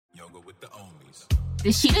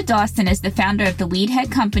Dashida Dawson is the founder of the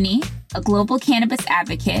Weedhead Company, a global cannabis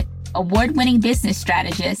advocate, award-winning business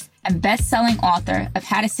strategist, and best-selling author of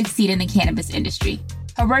How to Succeed in the Cannabis Industry.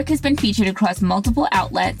 Her work has been featured across multiple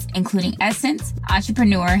outlets, including Essence,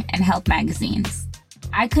 Entrepreneur, and Health magazines.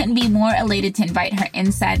 I couldn't be more elated to invite her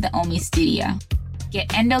inside the OMI studio. Get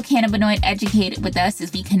endocannabinoid educated with us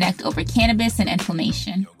as we connect over cannabis and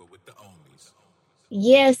inflammation.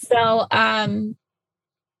 Yeah, so,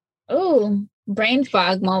 brain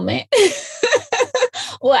fog moment.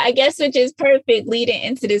 Well, I guess which is perfect leading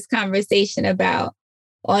into this conversation about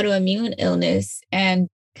autoimmune illness and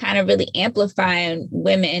kind of really amplifying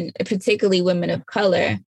women, particularly women of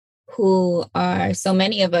color, who are, so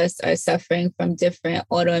many of us are suffering from different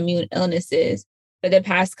autoimmune illnesses. For the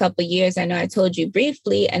past couple of years, I know I told you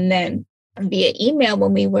briefly, and then via email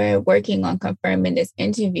when we were working on confirming this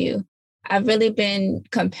interview, I've really been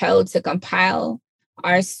compelled to compile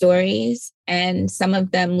our stories, and some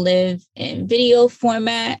of them live in video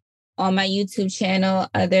format on my YouTube channel.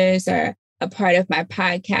 Others are a part of my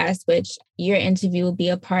podcast, which your interview will be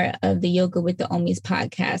a part of the Yoga with the Omis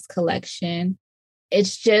podcast collection.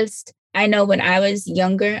 It's just, I know when I was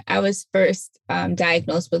younger, I was first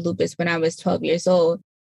diagnosed with lupus when I was 12 years old.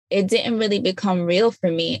 It didn't really become real for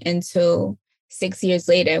me until 6 years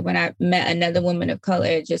later when I met another woman of color,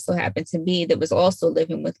 it just so happened to be, that was also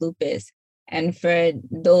living with lupus. And for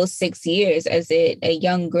those 6 years, as a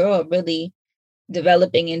young girl, really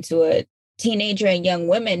developing into a teenager and young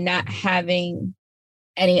women, not having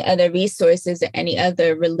any other resources or any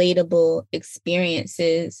other relatable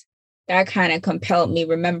experiences, that kind of compelled me,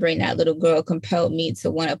 remembering that little girl compelled me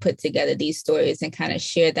to want to put together these stories and kind of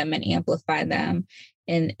share them and amplify them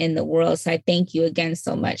in the world. So I thank you again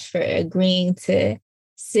so much for agreeing to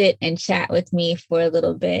sit and chat with me for a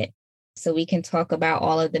little bit so we can talk about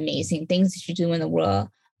all of the amazing things that you do in the world,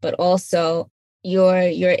 but also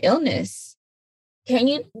your illness. Can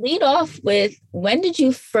you lead off with, when did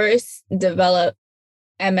you first develop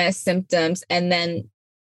MS symptoms? And then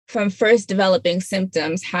from first developing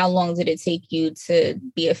symptoms, how long did it take you to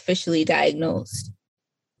be officially diagnosed?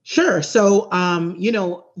 Sure. So,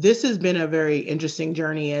 this has been a very interesting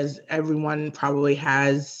journey, as everyone probably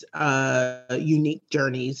has unique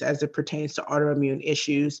journeys as it pertains to autoimmune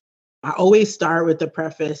issues. I always start with the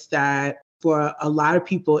preface that for a lot of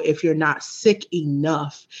people, if you're not sick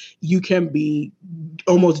enough, you can be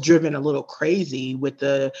almost driven a little crazy with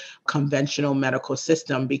the conventional medical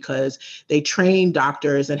system, because they train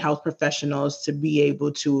doctors and health professionals to be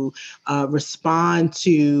able to respond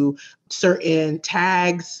to certain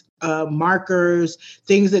tags, markers,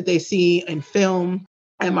 things that they see in film,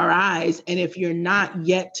 MRIs. And if you're not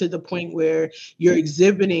yet to the point where you're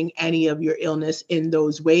exhibiting any of your illness in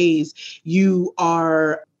those ways, you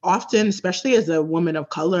are often, especially as a woman of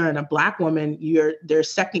color and a Black woman,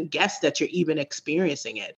 there's second guess that you're even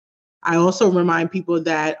experiencing it. I also remind people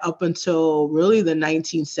that up until really the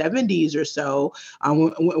 1970s or so,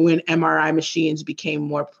 when MRI machines became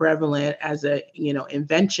more prevalent as a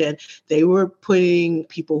invention, they were putting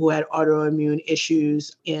people who had autoimmune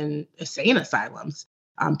issues in insane asylums.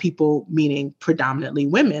 People meaning predominantly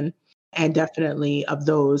women, and definitely of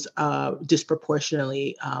those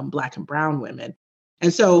disproportionately Black and brown women.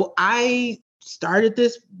 And so I started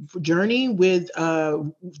this journey with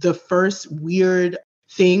the first weird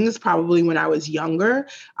things probably when I was younger.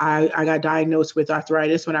 I got diagnosed with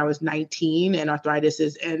arthritis when I was 19, and arthritis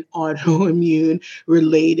is an autoimmune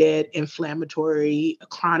related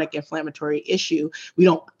chronic inflammatory issue. We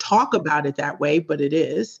don't talk about it that way, but it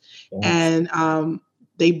is. Yes. And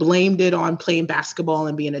they blamed it on playing basketball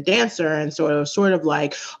and being a dancer, and sort of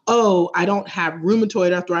like, oh, I don't have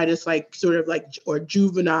rheumatoid arthritis, or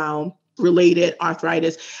juvenile related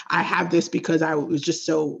arthritis. I have this because I was just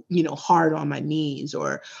so, hard on my knees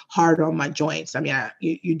or hard on my joints. I mean,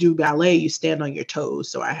 you do ballet, you stand on your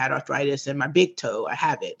toes. So I had arthritis in my big toe. I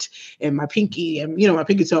have it in my pinky, and, my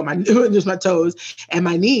pinky toe, just my toes and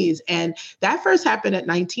my knees. And that first happened at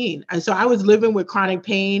 19. And so I was living with chronic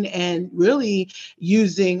pain and really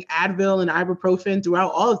using Advil and ibuprofen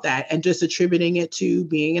throughout all of that, and just attributing it to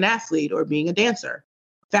being an athlete or being a dancer.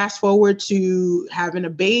 Fast forward to having a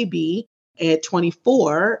baby at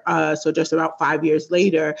 24, so just about 5 years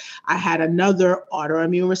later, I had another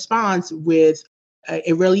autoimmune response with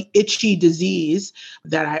a really itchy disease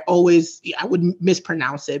that I would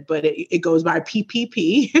mispronounce it, but it goes by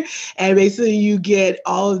PPP. And basically you get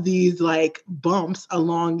all of these like bumps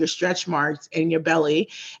along your stretch marks in your belly.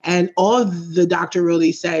 And all the doctor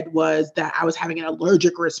really said was that I was having an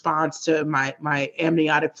allergic response to my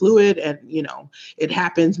amniotic fluid. And, it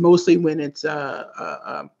happens mostly when it's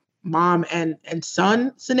mom and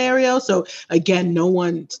son scenario. So again, no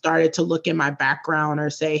one started to look in my background or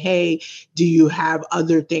say, hey, do you have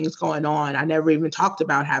other things going on? I never even talked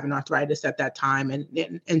about having arthritis at that time.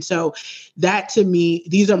 And so that, to me,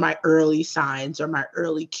 these are my early signs or my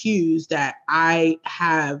early cues that I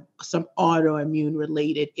have some autoimmune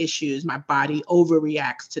related issues. My body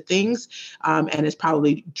overreacts to things, and is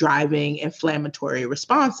probably driving inflammatory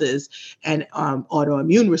responses and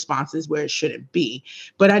autoimmune responses where it shouldn't be.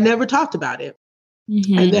 But I never talked about it.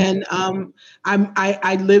 Mm-hmm. And then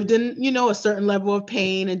I lived in, a certain level of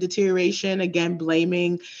pain and deterioration, again,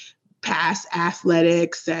 blaming past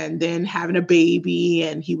athletics and then having a baby,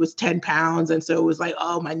 and he was 10 pounds. And so it was like,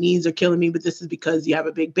 oh, my knees are killing me, but this is because you have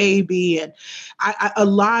a big baby. And a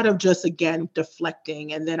lot of just, again,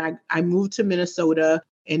 deflecting. And then I moved to Minnesota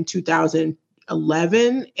in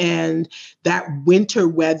 2011, and that winter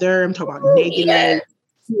weather, I'm talking about negative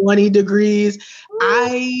 20 degrees.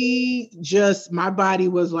 My body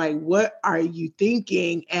was like, what are you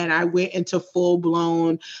thinking? And I went into full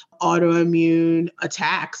blown autoimmune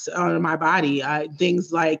attacks on my body.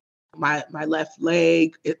 Things like my left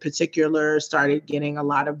leg in particular started getting a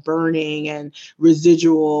lot of burning and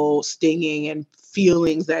residual stinging and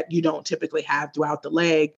feelings that you don't typically have throughout the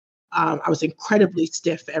leg. I was incredibly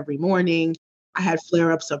stiff every morning. I had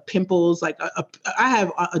flare-ups of pimples. Like I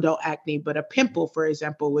have adult acne, but a pimple, for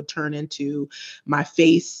example, would turn into my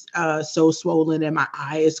face so swollen and my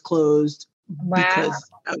eye is closed. Wow. Because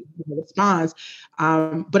of the response.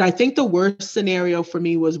 But I think the worst scenario for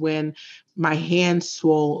me was when my hands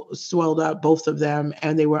swelled up, both of them,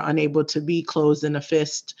 and they were unable to be closed in a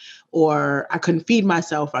fist, or I couldn't feed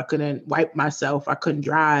myself. I couldn't wipe myself. I couldn't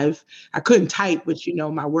drive. I couldn't type, which,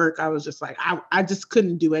 my work, I was just like, I just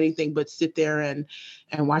couldn't do anything but sit there and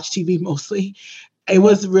watch TV mostly. It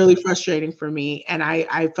was really frustrating for me. And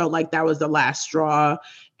I felt like that was the last straw.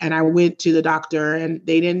 And I went to the doctor and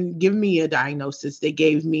they didn't give me a diagnosis. They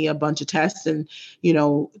gave me a bunch of tests and,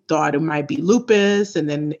 thought it might be lupus. And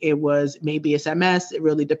then it was maybe it's MS. It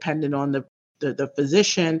really depended on the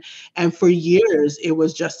physician. And for years, it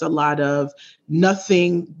was just a lot of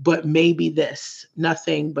nothing but maybe this,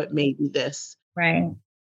 nothing but maybe this. Right.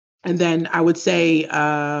 And then I would say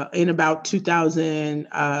in about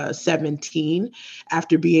 2017,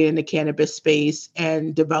 after being in the cannabis space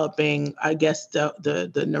and developing, I guess, the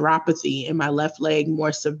neuropathy in my left leg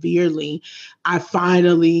more severely, I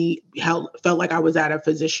finally felt like I was at a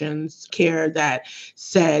physician's care that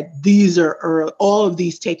said, these are all of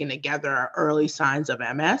these taken together are early signs of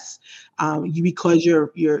MS. Because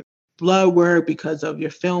you're blood work, because of your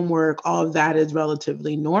film work, all of that is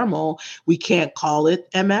relatively normal. We can't call it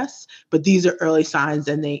MS, but these are early signs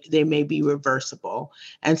and they may be reversible.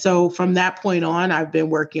 And so from that point on, I've been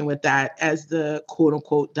working with that as the quote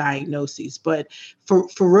unquote diagnoses. But for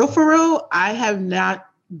real, I have not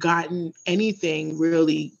gotten anything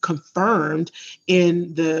really confirmed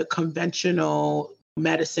in the conventional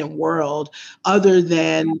medicine world other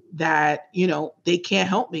than that, they can't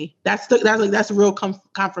help me. That's a real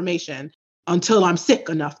confirmation until I'm sick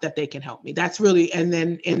enough that they can help me. That's really, and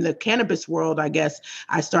then in the cannabis world, I guess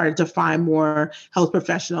I started to find more health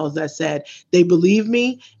professionals that said they believe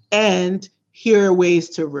me and here are ways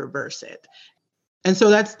to reverse it. And so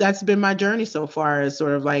that's been my journey so far, is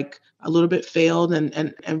sort of like a little bit failed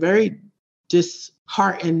and very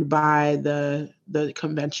disheartened by the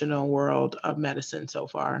conventional world of medicine so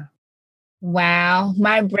far. Wow.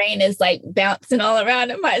 My brain is like bouncing all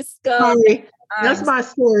around in my skull. Sorry. That's my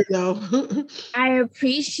story though. I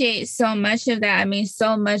appreciate so much of that. I mean,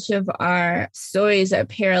 so much of our stories are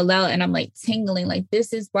parallel and I'm like tingling. Like,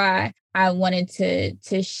 this is why I wanted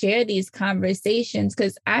to share these conversations.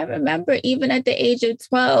 Cause I remember even at the age of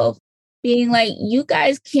 12, being like, you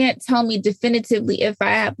guys can't tell me definitively if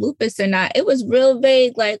I have lupus or not. It was real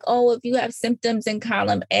vague, like, oh, if you have symptoms in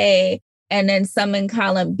column A and then some in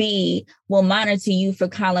column B, we'll monitor you for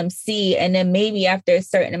column C. And then maybe after a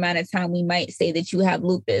certain amount of time, we might say that you have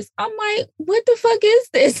lupus. I'm like, what the fuck is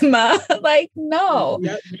this, Ma? Like, no.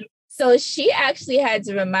 Yep. So she actually had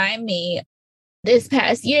to remind me this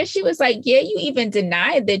past year. She was like, yeah, you even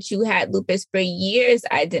denied that you had lupus. For years.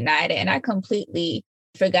 I denied it. And I completely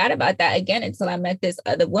forgot about that again until I met this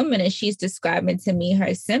other woman and she's describing to me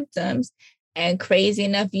her symptoms. And crazy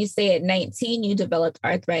enough, you say at 19, you developed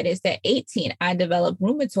arthritis. At 18, I developed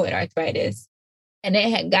rheumatoid arthritis. And it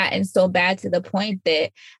had gotten so bad to the point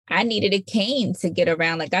that I needed a cane to get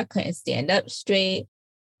around. Like, I couldn't stand up straight.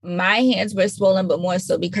 My hands were swollen, but more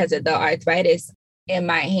so because of the arthritis in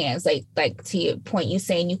my hands. Like to your point, you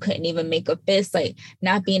saying you couldn't even make a fist, like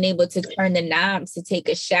not being able to turn the knobs to take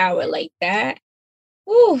a shower like that.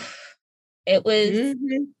 Ooh, it was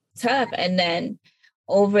tough. And then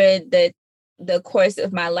over the course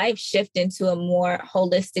of my life, shift into a more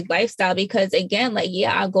holistic lifestyle, because again, like,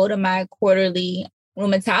 yeah, I'll go to my quarterly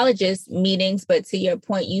rheumatologist meetings, but to your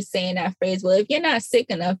point, you saying that phrase, well, if you're not sick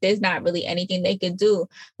enough, there's not really anything they could do.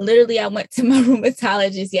 Literally, I went to my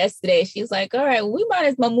rheumatologist yesterday. She's like, all right, we might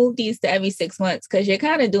as well move these to every 6 months because you're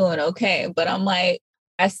kind of doing okay. But I'm like,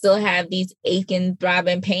 I still have these aching,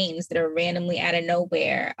 throbbing pains that are randomly out of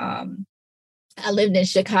nowhere. I lived in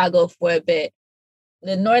Chicago for a bit.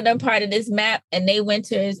 The northern part of this map, and they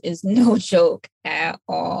winters is no joke at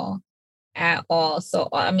all. At all. So,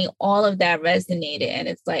 I mean, all of that resonated. And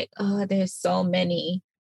it's like, oh, there's so many,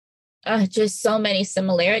 just so many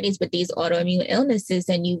similarities with these autoimmune illnesses.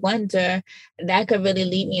 And you wonder, that could really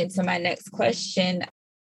lead me into my next question.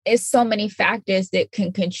 It's so many factors that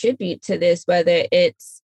can contribute to this, whether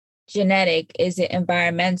it's genetic, is it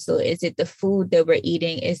environmental, is it the food that we're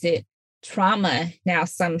eating, is it trauma? Now,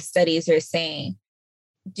 some studies are saying,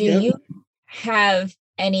 do you have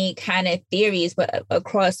any kind of theories, but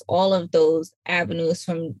across all of those avenues,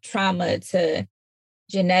 from trauma to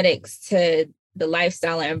genetics to the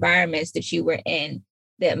lifestyle and environments that you were in,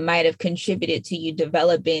 that might have contributed to you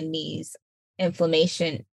developing these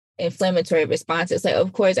inflammatory responses? Like,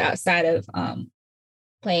 of course, outside of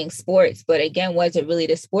playing sports, but again, was it really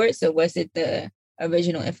the sports, or was it the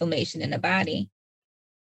original inflammation in the body?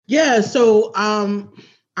 Yeah. So,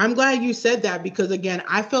 I'm glad you said that, because again,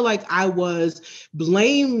 I feel like I was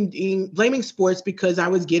blaming sports because I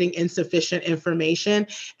was getting insufficient information.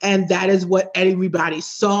 And that is what everybody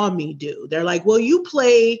saw me do. They're like, well, I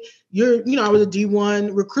was a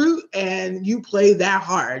D1 recruit and you play that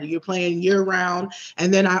hard. You're playing year round.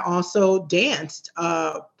 And then I also danced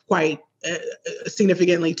quite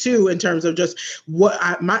significantly too, in terms of just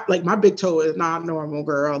what my big toe is not normal,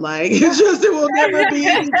 girl. Like, it will never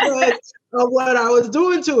be because of what I was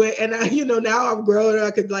doing to it. And now I'm grown and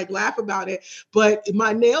I could like laugh about it, but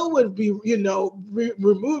my nail would be,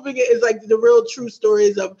 removing it is like the real true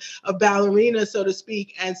stories of ballerina, so to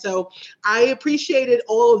speak. And so I appreciated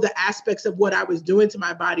all of the aspects of what I was doing to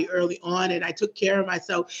my body early on. And I took care of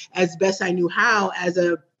myself as best I knew how as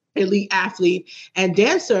a elite athlete and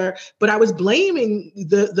dancer, but I was blaming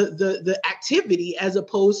the activity as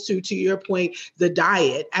opposed to your point, the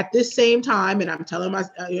diet. At this same time, and I'm telling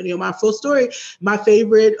my full story, my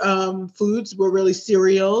favorite foods were really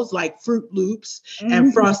cereals like Fruit Loops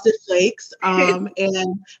and Frosted Flakes, and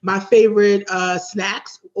my favorite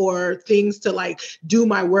snacks or things to like do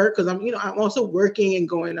my work, because I'm also working and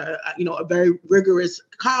going to a very rigorous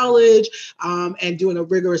college and doing a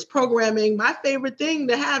rigorous programming. My favorite thing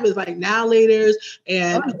to have is like Now Laters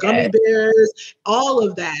and gummy bears, all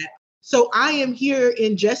of that. So I am here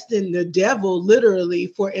ingesting the devil literally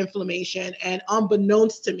for inflammation. And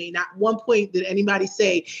unbeknownst to me, not one point did anybody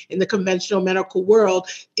say in the conventional medical world,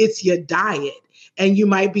 it's your diet. And you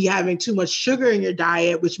might be having too much sugar in your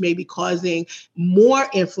diet, which may be causing more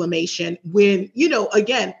inflammation when,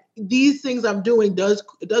 again, these things I'm doing does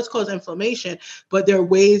cause inflammation, but there are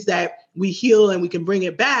ways that we heal and we can bring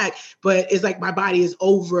it back. But it's like my body is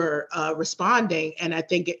over responding. And I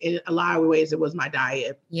think in a lot of ways it was my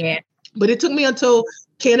diet. Yeah. But it took me until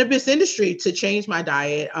cannabis industry to change my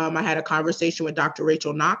diet. I had a conversation with Dr.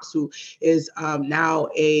 Rachel Knox, who is now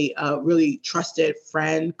a really trusted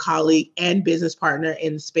friend, colleague, and business partner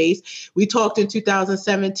in the space. We talked in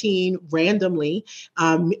 2017 randomly.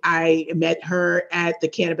 I met her at the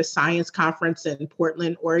Cannabis Science Conference in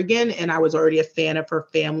Portland, Oregon, and I was already a fan of her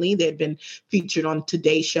family. They had been featured on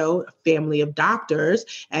Today Show, a family of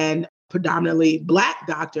doctors, and predominantly Black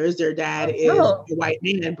doctors. Their dad is a white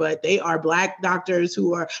man, but they are Black doctors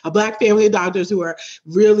who are a Black family of doctors who are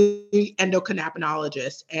really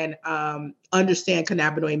endocannabinoologists and understand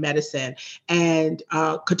cannabinoid medicine and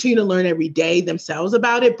continue to learn every day themselves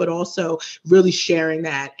about it, but also really sharing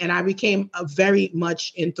that. And I became very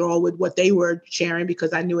much enthralled with what they were sharing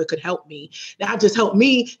because I knew it could help me, not just help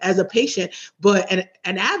me as a patient, but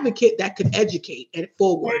an advocate that could educate and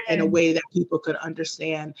forward in a way that people could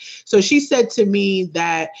understand. So she said to me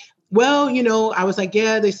that, well, I was like,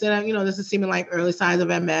 yeah, they said, this is seeming like early signs of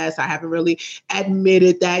MS. I haven't really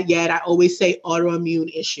admitted that yet. I always say autoimmune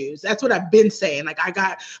issues. That's what I've been saying. Like, I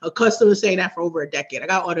got accustomed to saying that for over a decade. I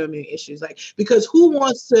got autoimmune issues, like, because who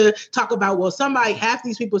wants to talk about, well, half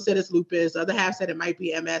these people said it's lupus, the other half said it might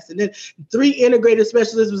be MS. And then 3 integrated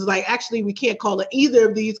specialists was like, actually, we can't call it either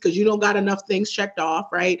of these because you don't got enough things checked off,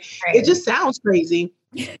 right? It just sounds crazy.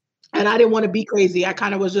 And I didn't want to be crazy. I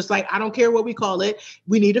kind of was just like, I don't care what we call it.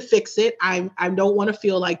 We need to fix it. I don't want to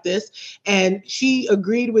feel like this. And she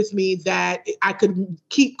agreed with me that I could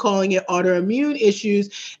keep calling it autoimmune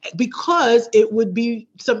issues because it would be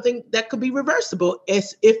something that could be reversible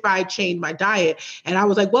as if I changed my diet. And I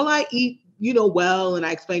was like, well, I eat well, and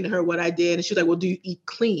I explained to her what I did. And she's like, well, do you eat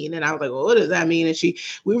clean? And I was like, well, what does that mean? And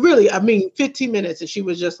we really, I mean, 15 minutes. And she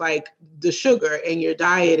was just like, the sugar in your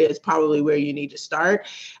diet is probably where you need to start.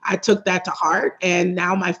 I took that to heart. And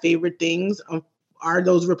now my favorite things are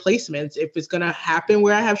those replacements. If it's going to happen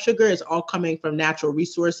where I have sugar, it's all coming from natural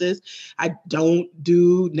resources. I don't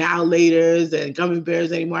do now laters and gummy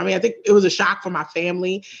bears anymore. I mean, I think it was a shock for my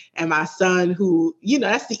family and my son who,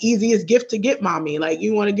 that's the easiest gift to get mommy. Like,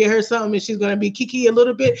 you want to get her something and she's going to be kiki a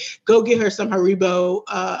little bit, go get her some Haribo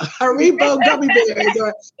gummy bears.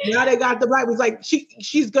 Or now they got the black ones. Like,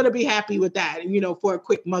 she's going to be happy with that, for a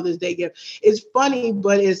quick Mother's Day gift. It's funny,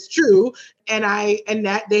 but it's true. And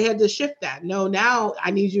that they had to shift that. No, now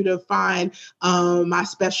I need you to find my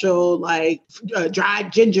special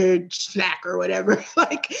dried ginger snack or whatever.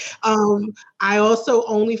 I also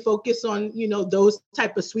only focus on those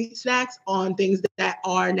type of sweet snacks on things that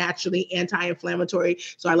are naturally anti-inflammatory.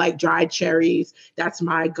 So I like dried cherries. That's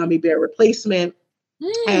my gummy bear replacement.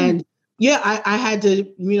 And yeah, I had to,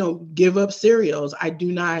 give up cereals. I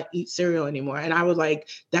do not eat cereal anymore. And I was like,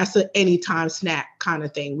 that's an anytime snack kind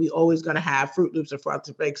of thing. We always going to have Fruit Loops and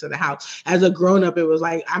Frosted Flakes in the house. As a grown-up, it was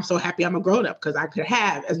like, I'm so happy I'm a grown-up because I could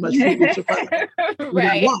have as much Fruit Loops and Frosted Flakes as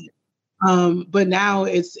I want. But now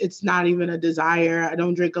it's not even a desire. I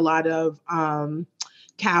don't drink a lot of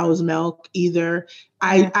cow's milk either.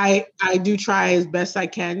 I do try as best I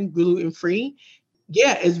can gluten-free.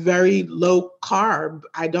 Yeah, it's very low carb.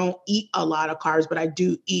 I don't eat a lot of carbs, but I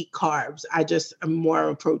do eat carbs. I just am more of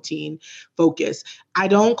a protein focus. I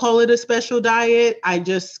don't call it a special diet. I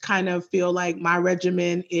just kind of feel like my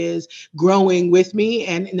regimen is growing with me,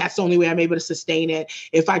 and that's the only way I'm able to sustain it.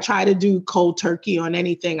 If I try to do cold turkey on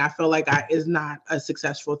anything, I feel like is not a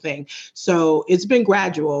successful thing. So it's been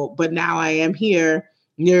gradual, but now I am here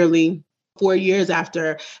nearly 4 years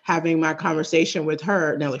after having my conversation with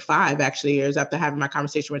her, nearly 5 actually years after having my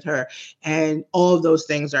conversation with her. And all of those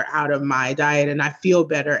things are out of my diet and I feel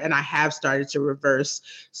better. And I have started to reverse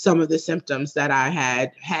some of the symptoms that I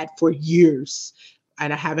had for years.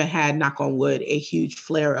 And I haven't had, knock on wood, a huge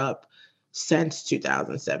flare up since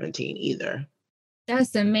 2017 either.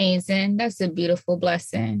 That's amazing. That's a beautiful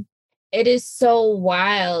blessing. It is so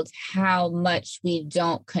wild how much we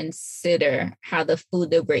don't consider how the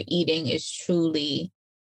food that we're eating is truly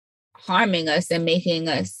harming us and making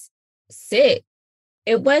us sick.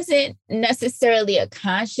 It wasn't necessarily a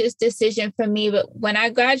conscious decision for me, but when I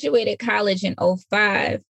graduated college in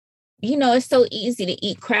 2005, it's so easy to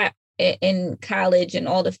eat crap in college and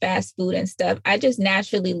all the fast food and stuff. I just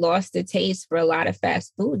naturally lost the taste for a lot of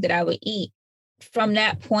fast food that I would eat. From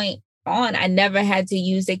that point on, I never had to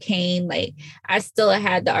use a cane. Like, I still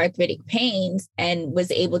had the arthritic pains and was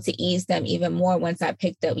able to ease them even more once I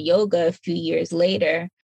picked up yoga a few years later.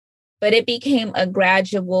 But it became a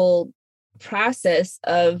gradual process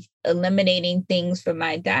of eliminating things from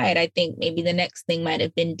my diet. I think maybe the next thing might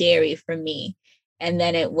have been dairy for me. And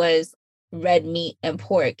then it was red meat and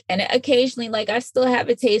pork. And occasionally, I still have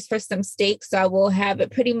a taste for some steak. So I will have it.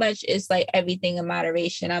 Pretty much it's like everything in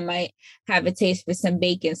moderation. I might have a taste for some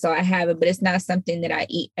bacon. So I have it, but it's not something that I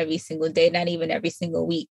eat every single day, not even every single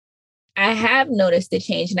week. I have noticed the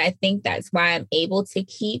change. And I think that's why I'm able to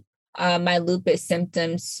keep my lupus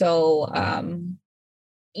symptoms. So,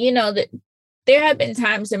 there have been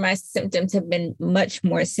times when my symptoms have been much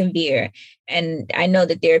more severe. And I know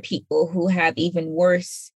that there are people who have even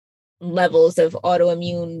worse levels of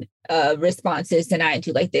autoimmune responses than I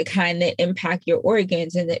do, like the kind that impact your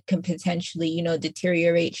organs and that can potentially,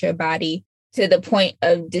 deteriorate your body to the point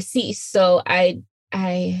of decease. So I'm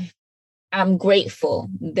grateful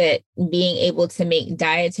that being able to make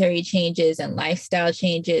dietary changes and lifestyle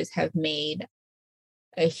changes have made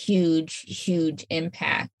a huge, huge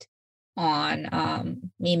impact on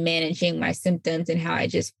me managing my symptoms and how I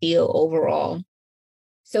just feel overall.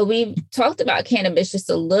 So we've talked about cannabis just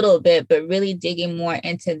a little bit, but really digging more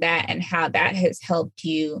into that and how that has helped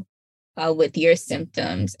you with your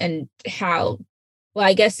symptoms and how, well,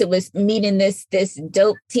 I guess it was meeting this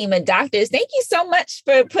dope team of doctors. Thank you so much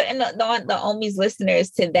for putting on the OMI's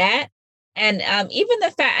listeners to that. And even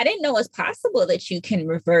the fact, I didn't know it was possible that you can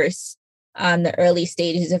reverse the early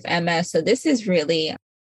stages of MS. So this is really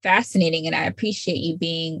fascinating. And I appreciate you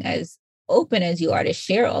being as open as you are to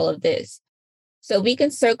share all of this. So we can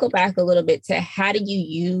circle back a little bit to how do you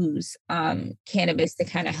use cannabis to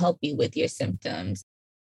kind of help you with your symptoms?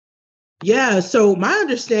 Yeah. So my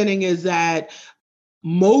understanding is that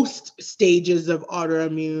most stages of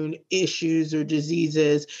autoimmune issues or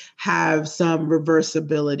diseases have some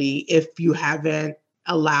reversibility if you haven't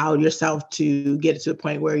allowed yourself to get to the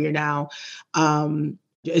point where you're now,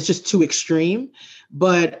 it's just too extreme.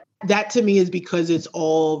 But that to me is because it's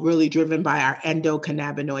all really driven by our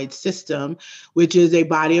endocannabinoid system, which is a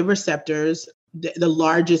body of receptors, the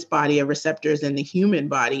largest body of receptors in the human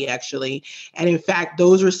body, actually. And in fact,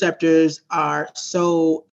 those receptors are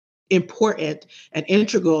so important and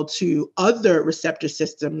integral to other receptor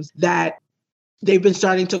systems that they've been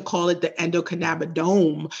starting to call it the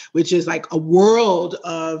endocannabinome, which is like a world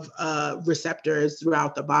of receptors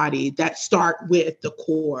throughout the body that start with the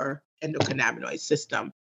core endocannabinoid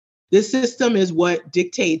system. This system is what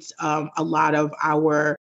dictates a lot of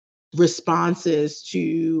our responses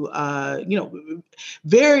to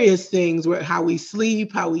various things, where how we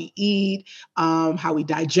sleep, how we eat, how we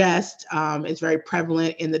digest. It's very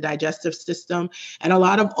prevalent in the digestive system, and a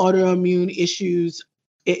lot of autoimmune issues,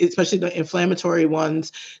 especially the inflammatory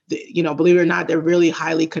ones, believe it or not, they're really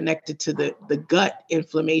highly connected to the gut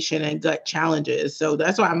inflammation and gut challenges. So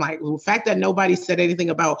that's why I'm like, the fact that nobody said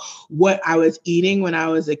anything about what I was eating when I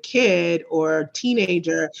was a kid or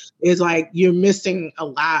teenager is like, you're missing a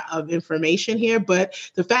lot of information here. But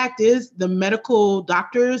the fact is, the medical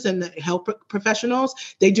doctors and the health professionals,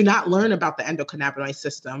 they do not learn about the endocannabinoid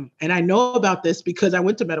system. And I know about this because I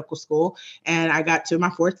went to medical school and I got to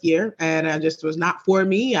my fourth year and I just was not for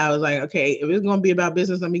me. I was like, okay, if it's going to be about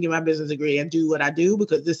business, let me get my business degree and do what I do,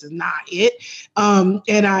 because this is not it.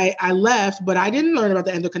 And I left, but I didn't learn about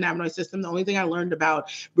the endocannabinoid system. The only thing I learned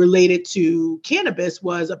about related to cannabis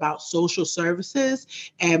was about social services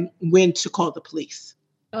and when to call the police.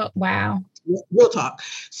 Oh, wow. Real talk.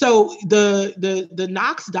 So the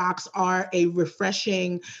Knox docs are a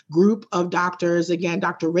refreshing group of doctors. Again,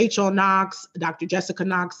 Dr. Rachel Knox, Dr. Jessica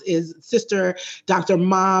Knox is sister, Dr.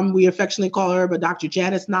 Mom, we affectionately call her, but Dr.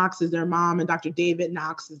 Janice Knox is their mom, and Dr. David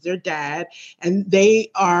Knox is their dad. And they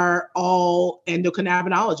are all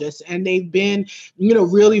endocannabinologists, and they've been,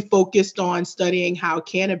 really focused on studying how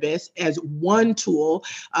cannabis as one tool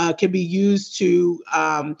can be used to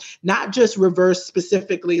not just reverse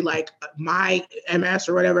specifically like my MS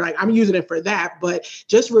or whatever, like I'm using it for that, but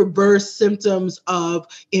just reverse symptoms of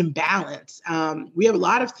imbalance. We have a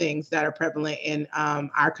lot of things that are prevalent in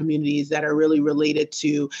our communities that are really related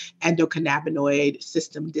to endocannabinoid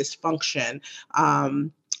system dysfunction,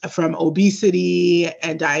 from obesity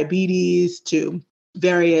and diabetes to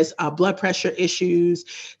various blood pressure issues.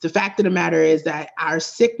 The fact of the matter is that our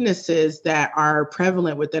sicknesses that are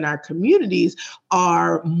prevalent within our communities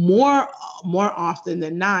are more often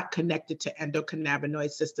than not connected to endocannabinoid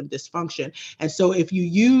system dysfunction. And so if you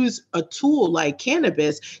use a tool like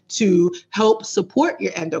cannabis to help support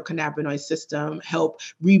your endocannabinoid system, help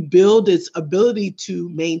rebuild its ability to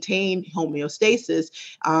maintain homeostasis,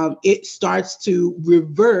 it starts to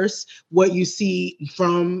reverse what you see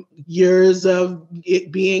from years of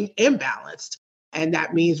it being imbalanced. And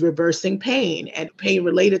that means reversing pain and pain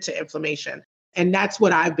related to inflammation. And that's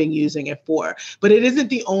what I've been using it for. But it isn't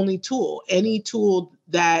the only tool. Any tool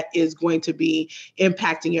that is going to be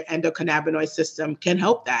impacting your endocannabinoid system can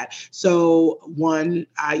help that. So one,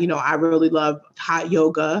 I really love hot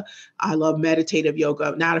yoga. I love meditative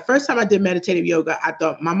yoga. Now, the first time I did meditative yoga, I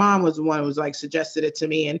thought my mom was the one who was like suggested it to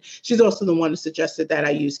me. And she's also the one who suggested that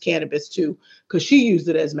I use cannabis too, because she used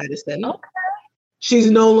it as medicine. Okay.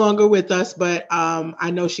 She's no longer with us, but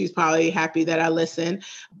I know she's probably happy that I listen.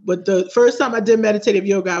 But the first time I did meditative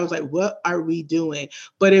yoga, I was like, what are we doing?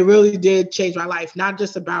 But it really did change my life, not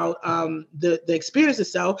just about the experience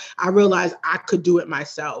itself. I realized I could do it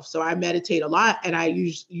myself. So I meditate a lot, and I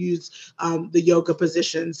use the yoga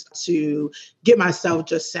positions to get myself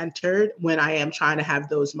just centered when I am trying to have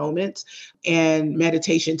those moments. And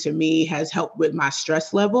meditation to me has helped with my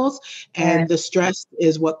stress levels, and the stress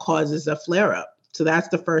is what causes a flare up. So that's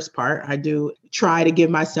the first part. I do try to give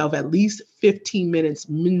myself at least 15 minutes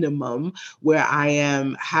minimum where I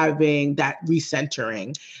am having that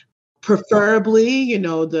recentering. Preferably,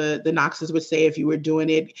 the Knoxes would say if you were doing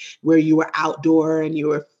it where you were outdoor and you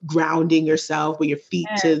were grounding yourself with your feet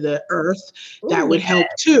to the earth, that would help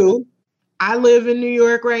too. I live in New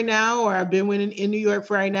York right now, or I've been in New York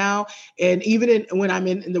for right now. And even when I'm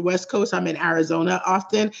in the West Coast, I'm in Arizona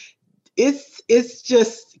often. It's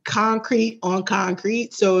just concrete on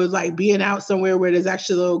concrete. So it's like being out somewhere where there's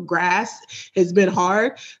actually a little grass has been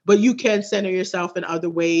hard, but you can center yourself in other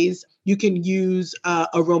ways. You can use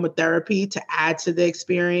aromatherapy to add to the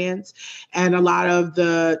experience. And a lot of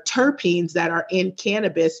the terpenes that are in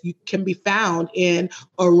cannabis can be found in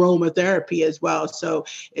aromatherapy as well. So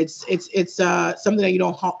it's something that you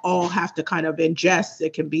don't all have to kind of ingest.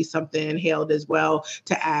 It can be something inhaled as well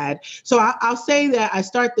to add. So I'll say that I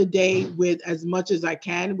start the day with as much as I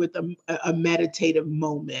can with a meditative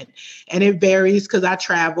moment. And it varies because I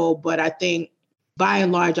travel, but I think by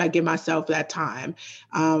and large, I give myself that time.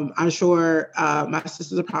 I'm sure my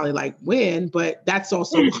sisters are probably like, when? But that's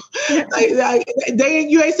also you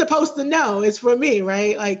ain't supposed to know. It's for me,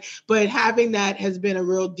 right? Like, but having that has been a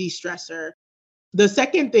real de-stressor. The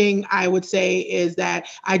second thing I would say is that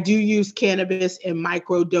I do use cannabis in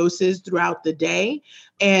micro doses throughout the day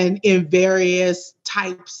and in various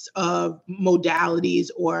types of modalities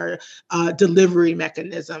or delivery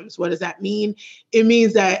mechanisms. What does that mean? It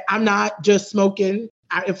means that I'm not just smoking.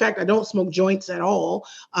 In fact, I don't smoke joints at all.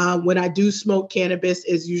 When I do smoke cannabis,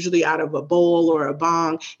 it's usually out of a bowl or a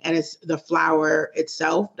bong, and it's the flower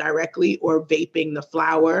itself directly or vaping the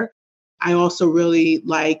flower. I also really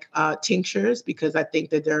like tinctures because I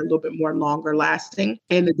think that they're a little bit more longer lasting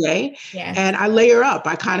in the day. Yes. And I layer up.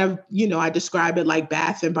 I kind of, I describe it like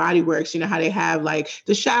Bath and Body Works, how they have like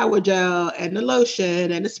the shower gel and the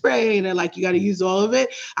lotion and the spray, and like you got to use all of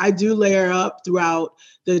it. I do layer up throughout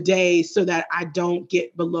the day so that I don't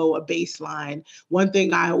get below a baseline. One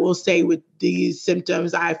thing I will say with these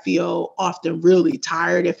symptoms, I feel often really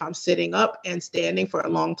tired if I'm sitting up and standing for a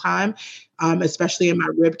long time, especially in my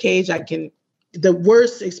rib cage. The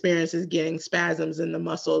worst experience is getting spasms in the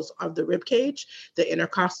muscles of the rib cage, the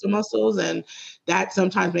intercostal muscles. And that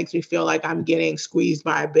sometimes makes me feel like I'm getting squeezed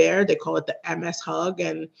by a bear. They call it the MS hug.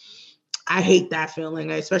 And I hate that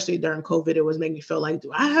feeling, especially during COVID. It was making me feel like,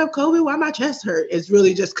 do I have COVID? Why my chest hurt? It's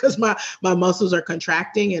really just because my muscles are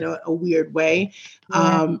contracting in a weird way.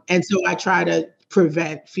 Yeah. And so I try to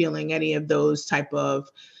prevent feeling any of those type of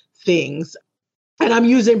things. And I'm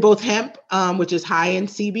using both hemp, which is high in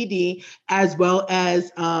CBD, as well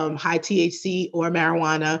as high THC or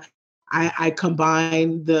marijuana. I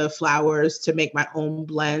combine the flowers to make my own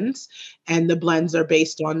blends, and the blends are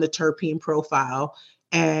based on the terpene profile.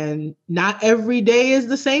 And not every day is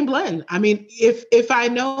the same blend. I mean, if I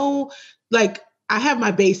know, like, I have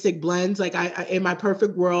my basic blends. Like in my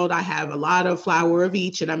perfect world, I have a lot of flower of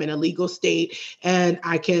each, and I'm in a legal state, and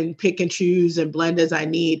I can pick and choose and blend as I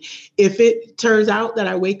need. If it turns out that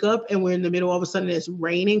I wake up and we're in the middle, all of a sudden it's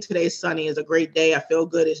raining. Today is sunny. It's a great day. I feel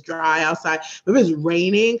good. It's dry outside. But if it's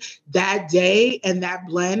raining that day and that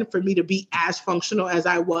blend, for me to be as functional as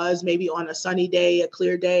I was maybe on a sunny day, a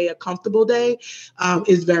clear day, a comfortable day,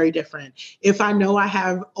 is very different. If I know I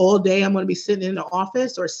have all day, I'm going to be sitting in the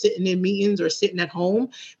office or sitting in meetings or sitting at home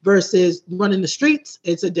versus running the streets,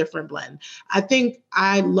 it's a different blend. I think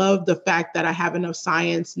I love the fact that I have enough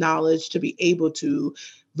science knowledge to be able to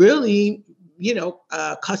really,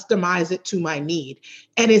 customize it to my need.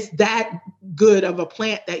 And it's that good of a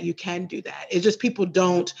plant that you can do that. It's just people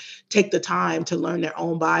don't take the time to learn their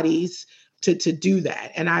own bodies to do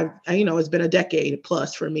that. And it's been a decade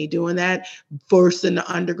plus for me doing that, first in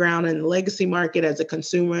the underground and the legacy market as a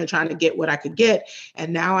consumer and trying to get what I could get.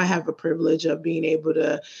 And now I have a privilege of being able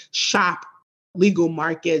to shop legal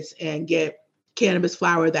markets and get cannabis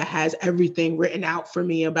flower that has everything written out for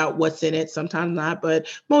me about what's in it. Sometimes not, but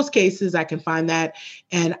most cases I can find that.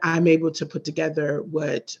 And I'm able to put together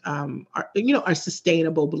what are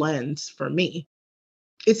sustainable blends for me.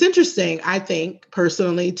 It's interesting, I think,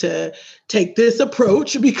 personally, to take this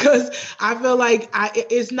approach because I feel like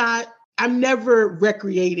I'm never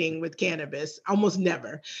recreating with cannabis, almost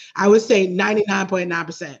never. I would say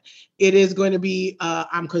 99.9%. It is going to be,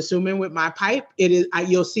 I'm consuming with my pipe.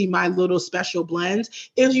 You'll see my little special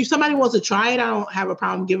blends. If somebody wants to try it, I don't have a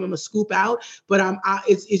problem giving them a scoop out, but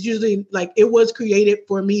it's usually like it was created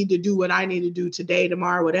for me to do what I need to do today,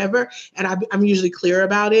 tomorrow, whatever. And I'm usually clear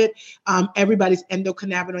about it. Everybody's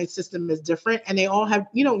endocannabinoid system is different, and they all have,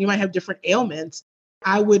 you might have different ailments.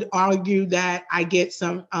 I would argue that I get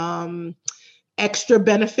some extra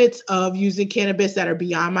benefits of using cannabis that are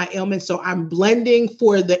beyond my ailments. So I'm blending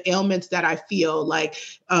for the ailments that I feel, like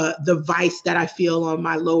the vice that I feel on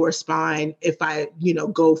my lower spine if I,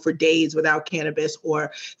 go for days without cannabis,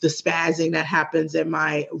 or the spazzing that happens in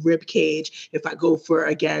my rib cage if I go for,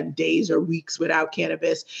 again, days or weeks without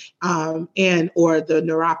cannabis, or the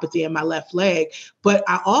neuropathy in my left leg. But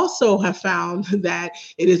I also have found that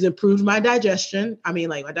it has improved my digestion. I mean,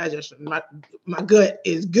 like my digestion, my gut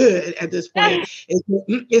is good at this point.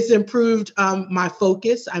 It's improved my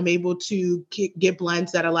focus. I'm able to get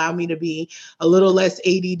blends that allow me to be a little less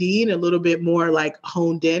ADD and a little bit more like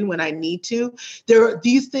honed in when I need to. There are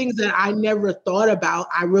these things that I never thought about.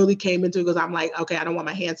 I really came into because I'm like, okay, I don't want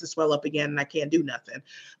my hands to swell up again and I can't do nothing.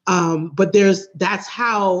 But that's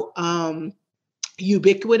how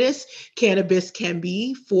ubiquitous cannabis can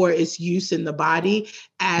be for its use in the body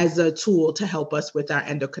as a tool to help us with our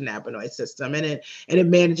endocannabinoid system. And it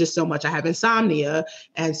manages so much. I have insomnia.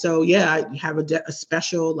 And so, yeah, you have a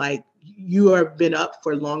special, like, you have been up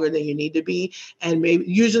for longer than you need to be. And maybe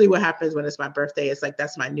usually what happens when it's my birthday is like,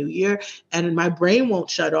 that's my new year and my brain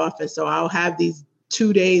won't shut off. And so I'll have these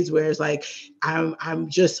 2 days where it's like I'm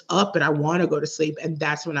just up and I want to go to sleep, and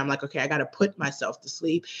that's when I'm like, okay, I got to put myself to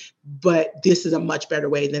sleep. But this is a much better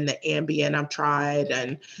way than the Ambien I've tried,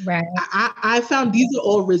 and Right. I found these are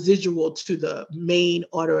all residual to the main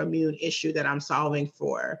autoimmune issue that I'm solving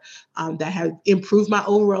for, that have improved my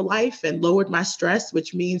overall life and lowered my stress,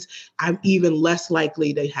 which means I'm even less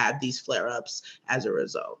likely to have these flare-ups as a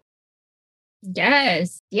result.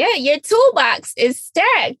 Yes. Yeah. Your toolbox is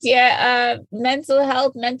stacked. Yeah. Mental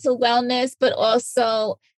health, mental wellness, but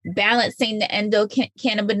also balancing the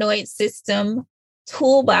endocannabinoid system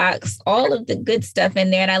toolbox, all of the good stuff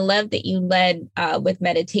in there. And I love that you led with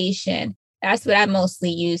meditation. That's what I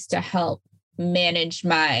mostly use to help manage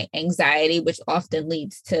my anxiety, which often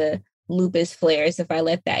leads to lupus flares if I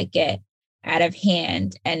let that get out of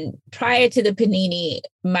hand. And prior to the panini,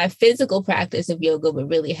 my physical practice of yoga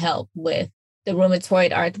would really help with the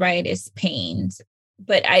rheumatoid arthritis pains.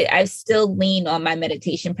 But I still lean on my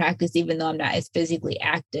meditation practice, even though I'm not as physically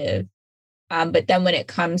active. But then when it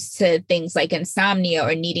comes to things like insomnia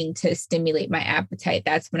or needing to stimulate my appetite,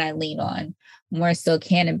 that's when I lean on more so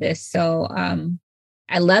cannabis. So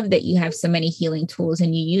I love that you have so many healing tools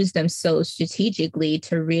and you use them so strategically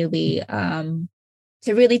to really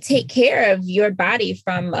take care of your body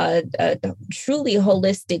from a truly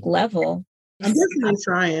holistic level. I'm definitely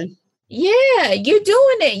trying. Yeah, you're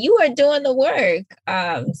doing it. You are doing the work.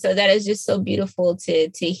 So that is just so beautiful to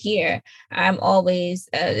hear. I'm always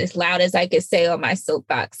as loud as I could say on my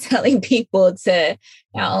soapbox, telling people to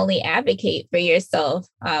not only advocate for yourself,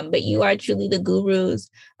 but you are truly the gurus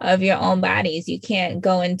of your own bodies. You can't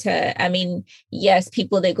go into, I mean, yes,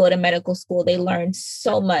 people that go to medical school, they learn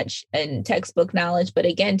so much in textbook knowledge. But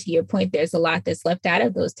again, to your point, there's a lot that's left out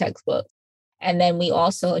of those textbooks. And then we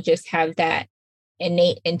also just have that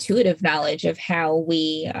innate intuitive knowledge of how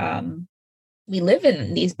we live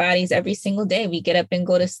in these bodies every single day. We get up and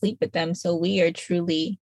go to sleep with them. So we are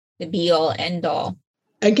truly the be all end all.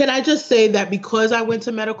 And can I just say that because I went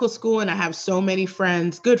to medical school and I have so many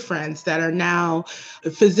friends, good friends that are now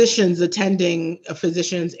physicians attending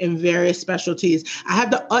physicians in various specialties, I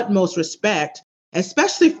have the utmost respect,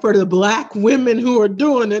 especially for the Black women who are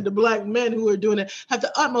doing it, the Black men who are doing it, have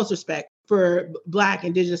the utmost respect for Black,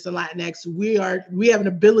 Indigenous, and Latinx. We have an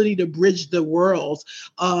ability to bridge the worlds.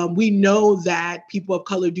 We know that people of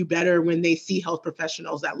color do better when they see health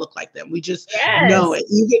professionals that look like them. We just know it.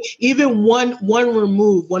 Even one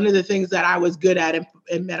remove. One of the things that I was good at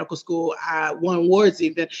in medical school, I won awards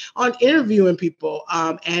even on interviewing people.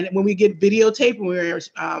 And when we get videotape, when we were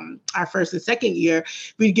our first and second year,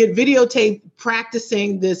 we'd get videotape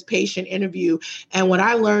practicing this patient interview. And what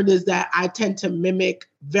I learned is that I tend to mimic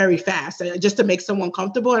very fast just to make someone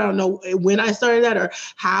comfortable. I don't know when I started that or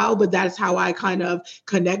how, but that's how I kind of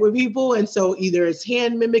connect with people. And so either it's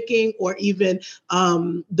hand mimicking or even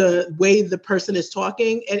the way the person is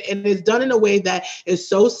talking. And it's done in a way that is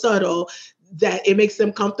so subtle that it makes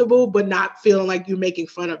them comfortable, but not feeling like you're making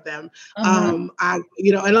fun of them. And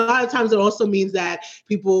a lot of times it also means that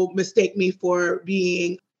people mistake me for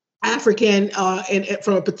being African and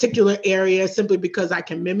from a particular area simply because I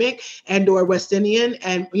can mimic and or West Indian.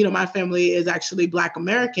 And, my family is actually Black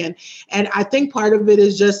American. And I think part of it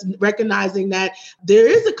is just recognizing that there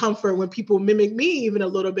is a comfort when people mimic me even a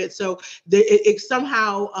little bit. So it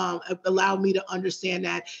somehow allowed me to understand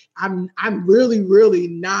that I'm really, really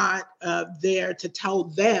not there to tell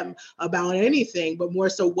them about anything, but more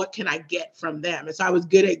so what can I get from them? And so I was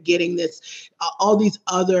good at getting all these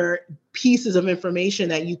other pieces of information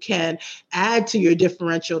that you can add to your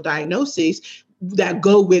differential diagnoses that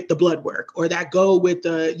go with the blood work or that go with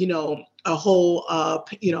the, a whole,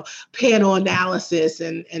 panel analysis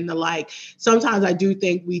and the like. Sometimes I do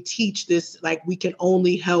think we teach this, like we can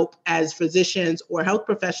only help as physicians or health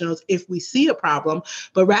professionals if we see a problem,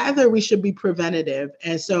 but rather we should be preventative.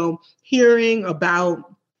 And so hearing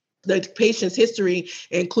about the patient's history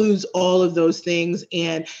includes all of those things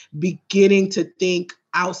and beginning to think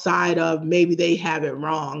outside of maybe they have it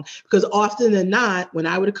wrong. Because often than not, when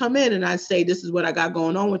I would come in and I'd say, this is what I got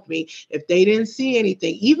going on with me, if they didn't see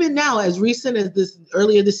anything, even now, as recent as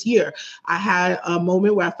earlier this year, I had a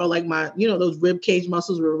moment where I felt like my, those rib cage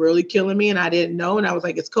muscles were really killing me and I didn't know. And I was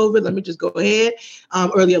like, it's COVID, let me just go ahead.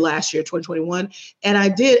 Earlier last year, 2021. And I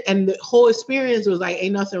did. And the whole experience was like,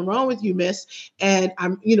 ain't nothing wrong with you, miss. And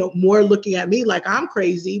I'm, more looking at me like I'm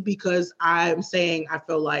crazy because I'm saying I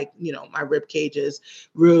feel like, my rib cage is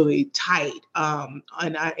really tight.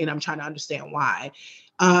 And I'm trying to understand why.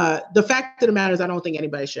 The fact of the matter is I don't think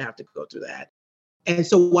anybody should have to go through that. And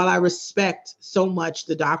so while I respect so much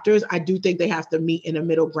the doctors, I do think they have to meet in a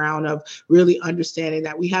middle ground of really understanding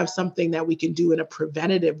that we have something that we can do in a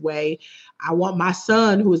preventative way. I want my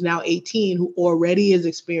son, who is now 18, who already is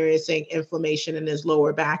experiencing inflammation in his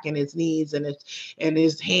lower back and his knees and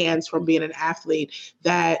his hands from being an athlete,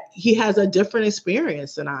 that he has a different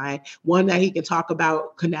experience than I, one that he can talk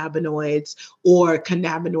about cannabinoids or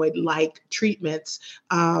cannabinoid-like treatments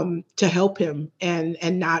to help him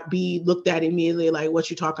and not be looked at immediately like, what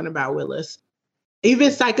you talking about, Willis? Even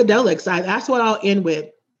psychedelics, that's what I'll end with.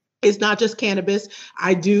 It's not just cannabis.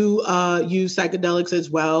 I do use psychedelics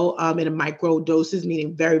as well in a micro doses,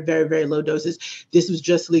 meaning very, very, very low doses. This was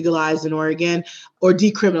just legalized in Oregon, or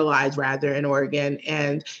decriminalized rather in Oregon.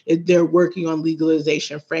 And they're working on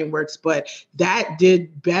legalization frameworks, but that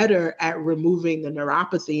did better at removing the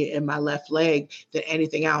neuropathy in my left leg than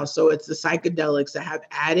anything else. So it's the psychedelics that have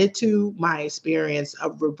added to my experience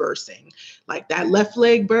of reversing. Like that left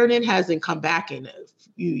leg burning hasn't come back in a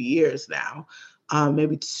few years now.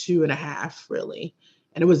 Maybe 2.5 really.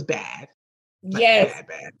 And it was bad. Yes.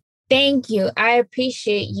 Bad. Thank you. I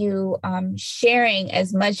appreciate you sharing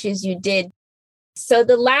as much as you did. So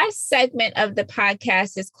the last segment of the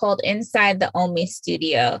podcast is called Inside the OMI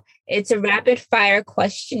Studio. It's a rapid fire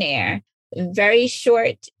questionnaire, very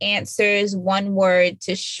short answers, one word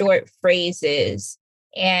to short phrases.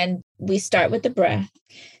 And we start with the breath.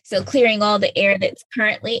 So clearing all the air that's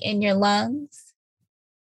currently in your lungs.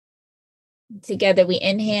 Together we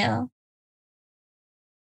inhale,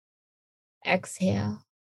 exhale.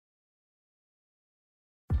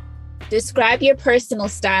 Describe your personal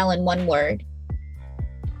style in one word.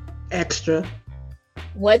 Extra.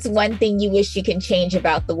 What's one thing you wish you can change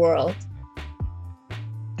about the world?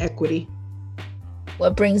 Equity.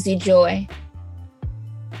 What brings you joy?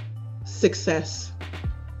 Success.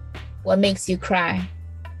 What makes you cry?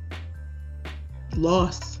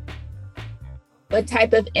 Loss. What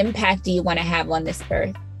type of impact do you want to have on this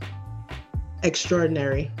earth?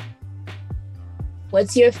 Extraordinary.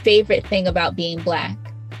 What's your favorite thing about being Black?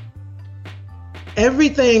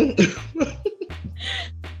 Everything.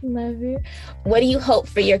 Love it. What do you hope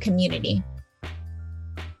for your community?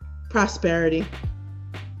 Prosperity.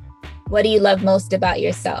 What do you love most about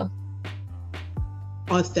yourself?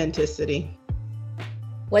 Authenticity.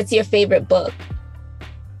 What's your favorite book?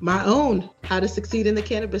 My own, How to Succeed in the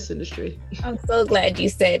Cannabis Industry. I'm so glad you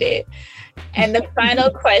said it. And the final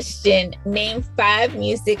question, name 5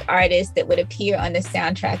 music artists that would appear on the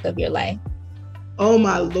soundtrack of your life. Oh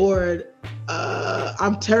my Lord.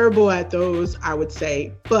 I'm terrible at those, I would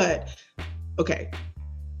say. But, okay.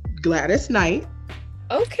 Gladys Knight.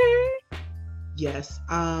 Okay. Yes.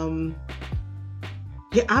 Yeah,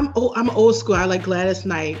 I'm old school. I like Gladys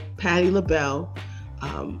Knight, Patti LaBelle,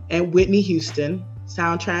 and Whitney Houston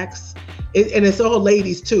soundtracks. And it's all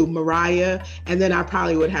ladies too, Mariah. And then I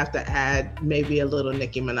probably would have to add maybe a little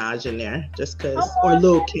Nicki Minaj in there just because, or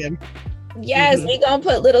Lil Kim. Yes, we're going to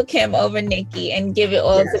put Lil Kim over Nicki and give it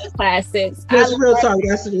all to the classics. That's real talk.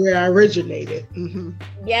 That's where I originated.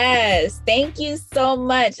 Yes. Thank you so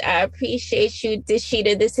much. I appreciate you,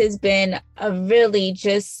 Dashida. This has been a really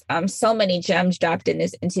just so many gems dropped in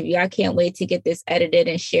this interview. I can't wait to get this edited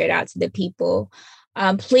and shared out to the people.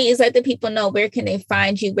 Please let the people know, where can they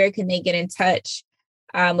find you? Where can they get in touch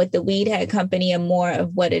with the Weed Head Company and more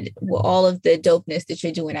of all of the dopeness that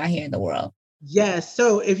you're doing out here in the world? Yes.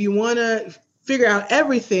 So if you want to figure out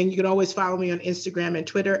everything, you can always follow me on Instagram and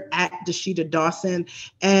Twitter at Dashida Dawson.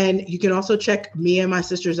 And you can also check me and my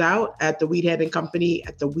sisters out at the Weed Head and Company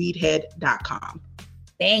at theweedhead.com.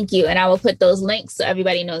 Thank you. And I will put those links so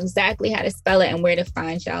everybody knows exactly how to spell it and where to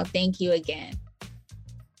find y'all. Thank you again.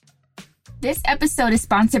 This episode is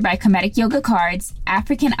sponsored by Kemetic Yoga Cards,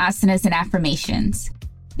 African Asanas and Affirmations.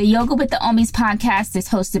 The Yoga with the Omis podcast is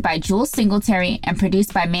hosted by Jules Singletary and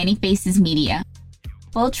produced by Manny Faces Media.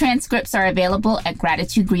 Full transcripts are available at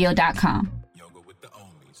gratitudegrio.com.